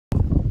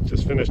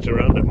Just finished a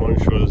round at Mont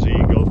Choisy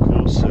golf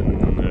course in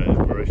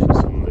Mauritius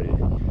on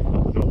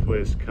the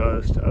northwest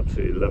coast.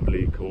 Absolutely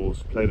lovely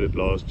course. Played it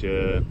last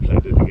year,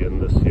 played it again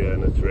this year,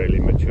 and it's really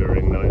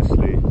maturing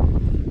nicely.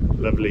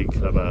 Lovely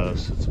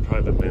clubhouse. It's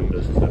private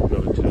members. It's not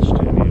attached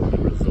to any of the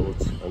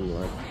resorts,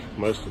 unlike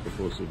most of the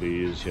courses we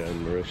use here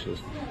in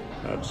Mauritius.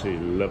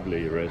 Absolutely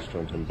lovely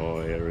restaurant and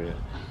bar area,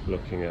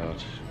 looking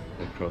out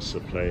across the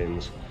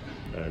plains.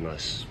 A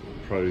nice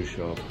pro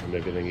shop and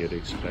everything you'd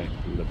expect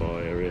in the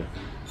bar area.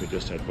 We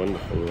just had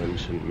wonderful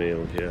lunch and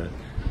meal here,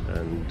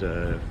 and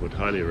would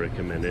highly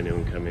recommend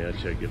anyone coming out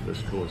here give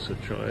this course a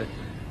try.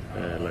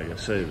 Like I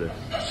say, the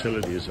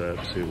facilities are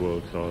absolutely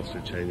world class,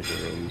 the changing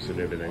rooms and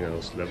everything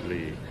else.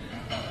 Lovely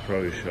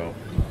pro shop,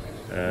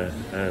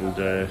 and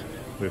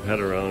we've had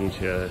around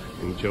here,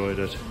 enjoyed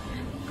it.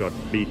 Got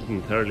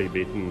thoroughly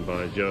beaten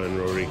by Joe and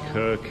Rory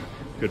Kirk,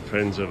 good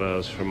friends of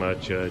ours from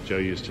out here. Joe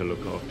used to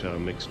look after our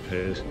mixed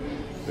pairs.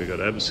 We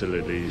got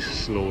absolutely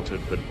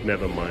slaughtered, but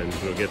never mind,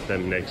 we'll get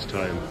them next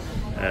time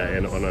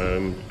and on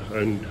our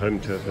own home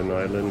turf and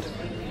island.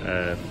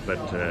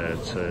 But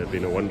it's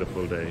been a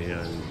wonderful day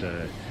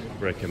and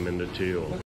recommend it to you all.